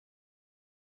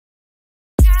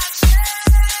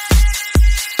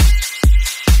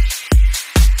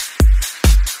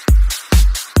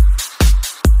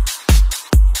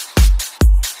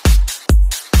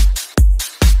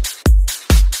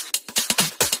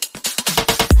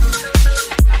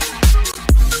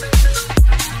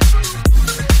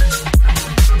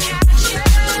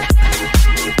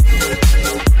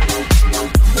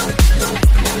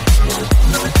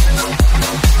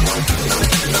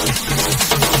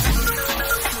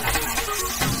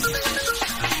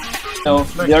No,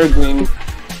 they are green.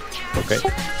 Okay.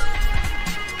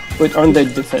 Wait, aren't they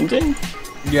defending?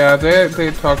 Yeah,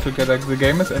 they talk together. The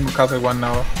game is in Castle 1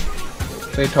 now.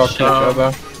 They talk to each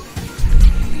other.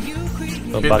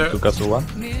 So back to Castle 1.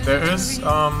 There is,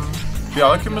 the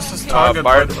Alchemist is target,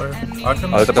 by the way.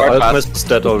 Alchemist is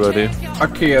dead already.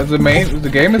 Okay, the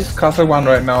game is Castle 1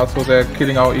 right now, so they're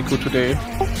killing our eco today.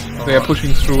 They are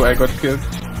pushing through, I got killed.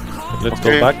 Let's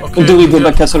go back. Okay, do we go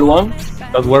back Castle 1?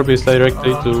 That warp is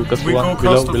directly to Castle 1.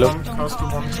 Below. Castle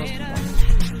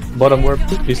 1. Bottom warp,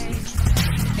 please.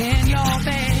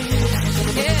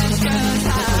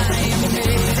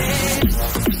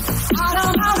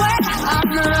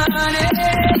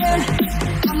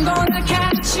 I'm gonna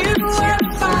catch you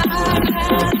if I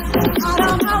can. Out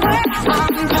of my way,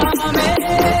 I'm coming.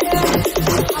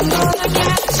 I'm gonna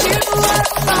catch you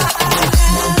if I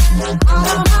can. Out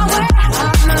of my way,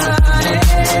 I'm running.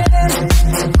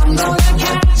 I'm gonna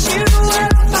catch you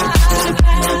if I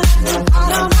can.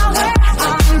 Out of my way,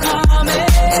 I'm coming.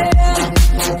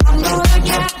 I'm gonna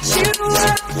catch you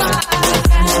if I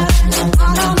can.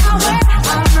 Out of my way,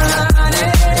 I'm running.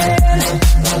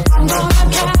 I'm gonna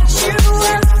catch you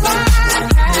if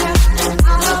I can. Out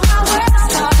of my way,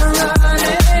 start running.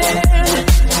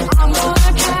 I'm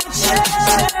gonna catch you.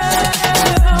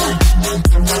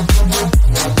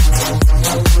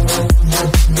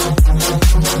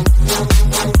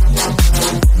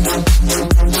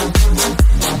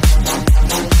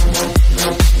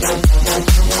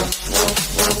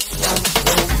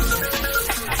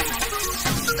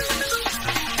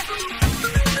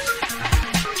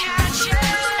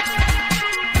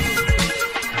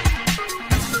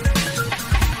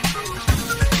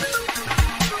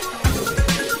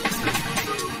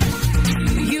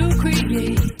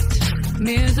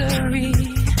 Misery,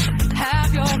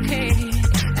 have your cake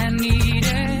and eat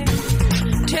it.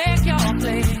 Take your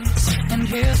place and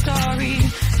hear story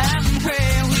and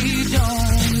pray we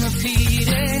don't repeat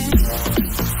it.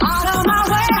 Out of my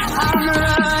way, I'm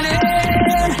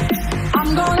running. I'm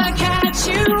gonna catch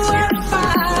you if I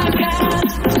can.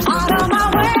 Out of my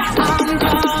way, I'm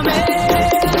coming.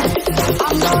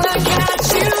 I'm gonna catch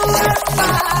you if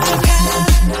I can.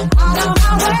 Out of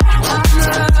my way, I'm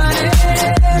running.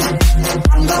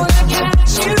 I'm gonna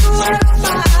catch you if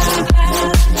I can.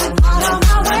 Out of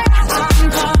my way, I'm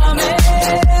coming.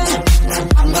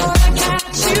 I'm gonna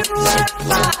catch you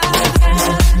if I can.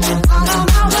 Out of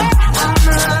my way, I'm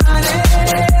running.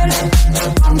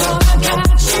 I'm gonna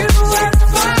catch you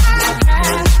if I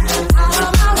can. Out of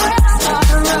my way, start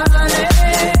running.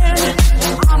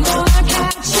 I'm gonna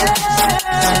catch you.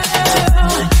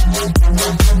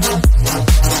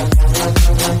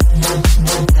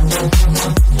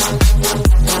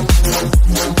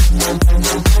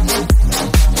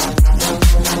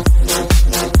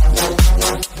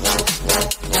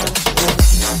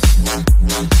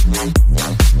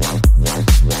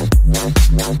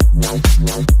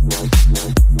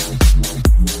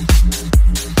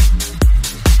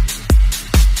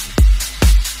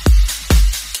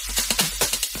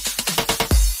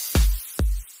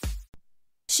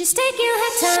 She's taking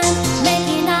her time,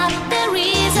 making up the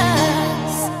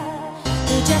reasons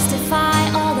to justify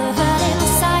all the hurt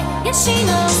inside. Yes, she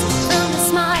knows from the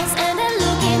smiles and the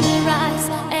look in her eyes.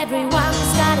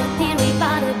 Everyone's got a theory,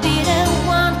 but a bitter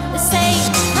one. The same,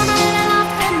 Mama never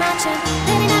loved her much, and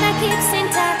then he never keeps in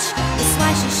touch. That's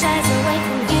why she shies away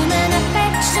from human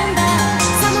affection. But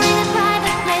somewhere in a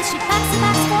private place, she packs a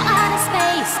box for outer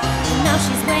space. And now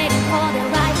she's waiting for the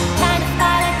right kind of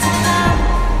pilot to come.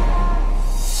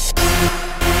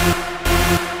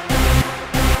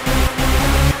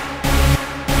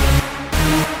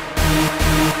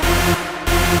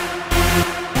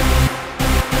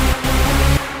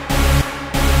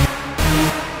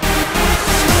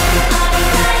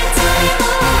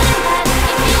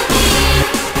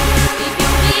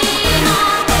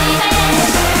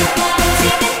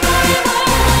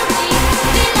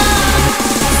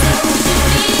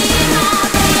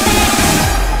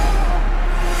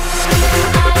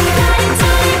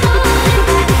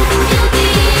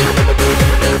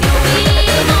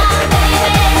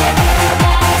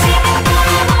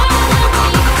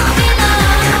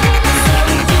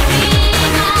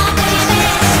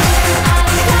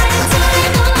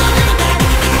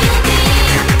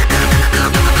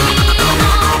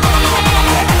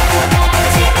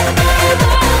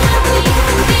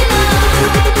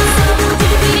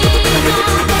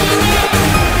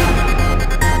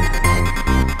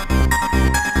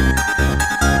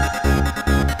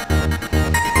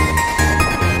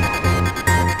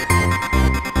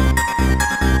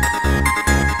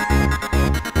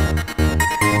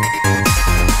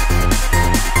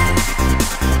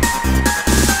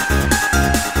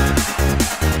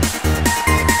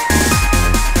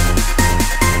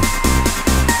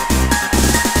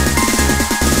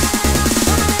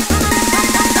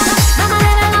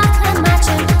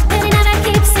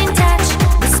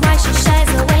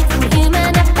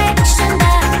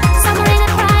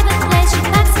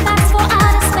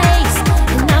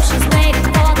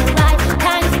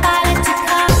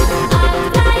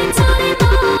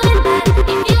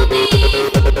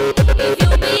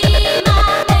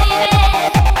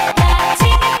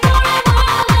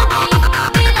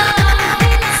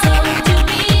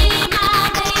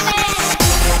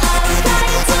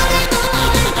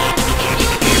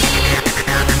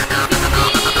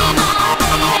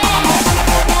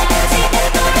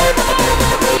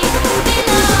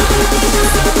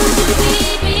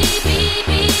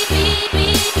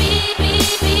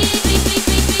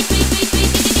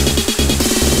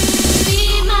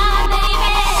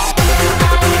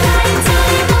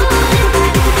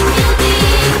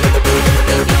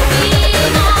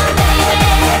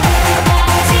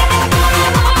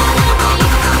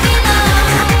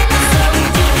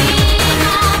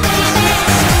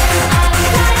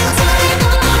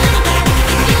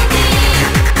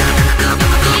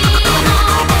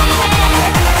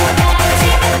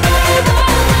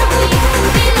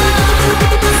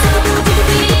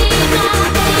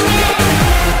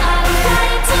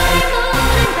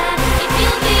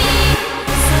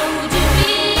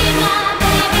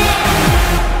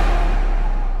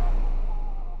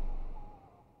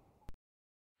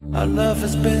 love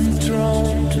has been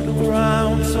thrown to the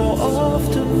ground so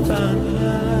often by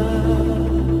now.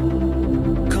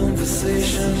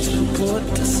 Conversations to put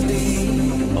to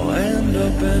sleep or end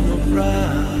up in a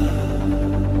row.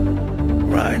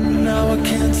 Right now I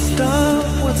can't stop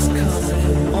what's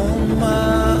coming on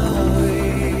my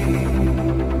way.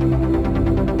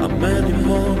 How many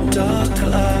more dark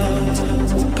clouds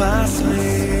will pass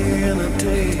me in a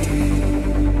day?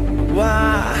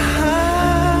 Why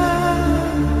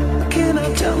can't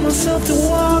I tell myself to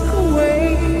walk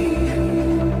away?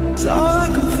 It's all I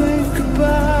can think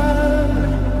about,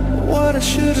 what I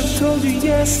should have told you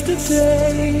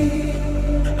yesterday.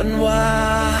 And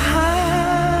why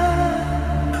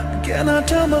can't I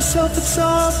tell myself it's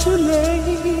all too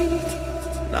late?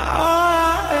 Now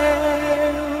I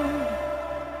am,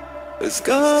 it's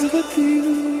gone with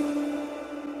you.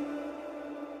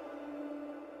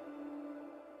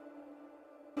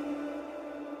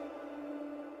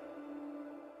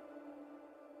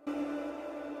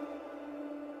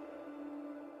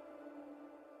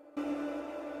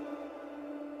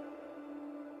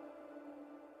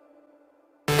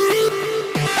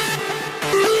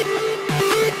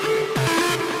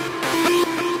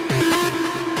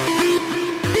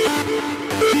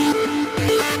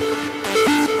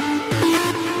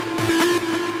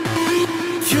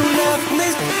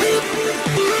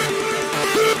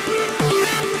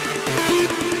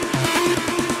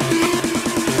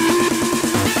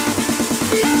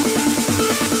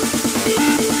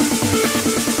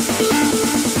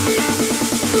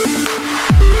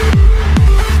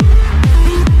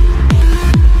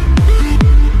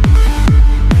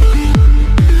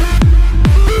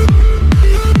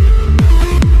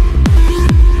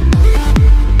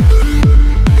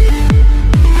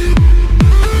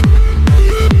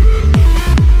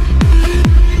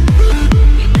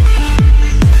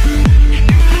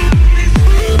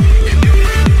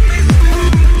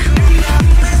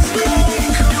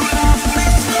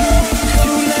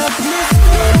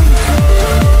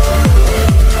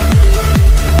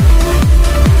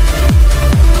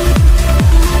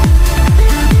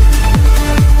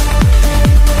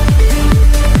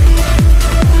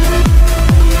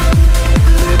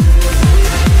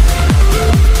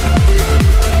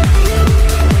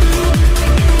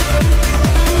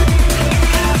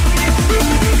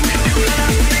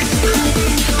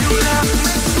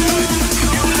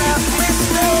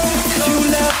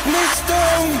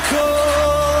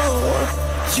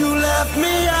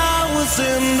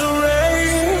 In the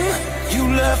rain, you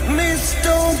left me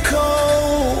stone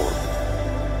cold.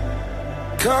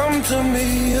 Come to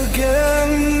me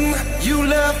again. You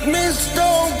left me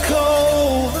stone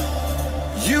cold.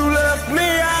 You left me,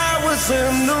 I was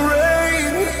in the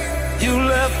rain. You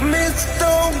left me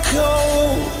stone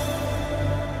cold.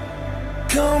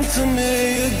 Come to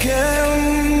me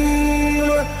again.